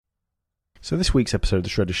So this week's episode of The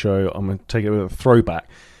Shredder Show, I'm going to take it with a throwback.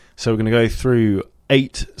 So we're going to go through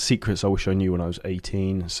 8 secrets I wish I knew when I was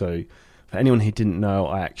 18. So for anyone who didn't know,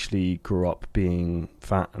 I actually grew up being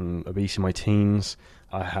fat and obese in my teens.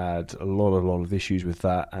 I had a lot of issues with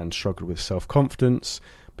that and struggled with self-confidence,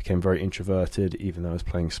 became very introverted even though I was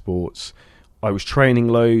playing sports. I was training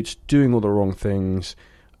loads, doing all the wrong things,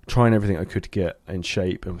 trying everything I could to get in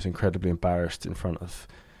shape, and was incredibly embarrassed in front of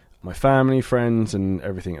my family, friends, and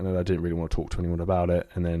everything, and I didn't really want to talk to anyone about it.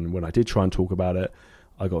 And then when I did try and talk about it,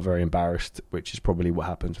 I got very embarrassed, which is probably what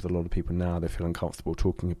happens with a lot of people now. They feel uncomfortable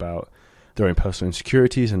talking about their own personal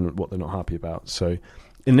insecurities and what they're not happy about. So in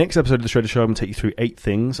the next episode of The Shredder Show, I'm going to take you through 8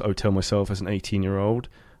 things I would tell myself as an 18-year-old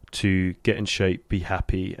to get in shape, be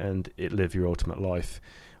happy, and live your ultimate life.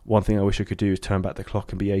 One thing I wish I could do is turn back the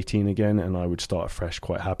clock and be 18 again, and I would start afresh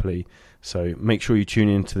quite happily. So make sure you tune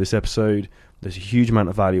into this episode. There's a huge amount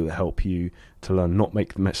of value that help you to learn not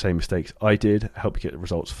make the same mistakes I did, help you get the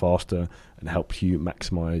results faster, and help you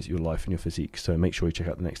maximize your life and your physique. So make sure you check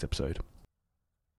out the next episode.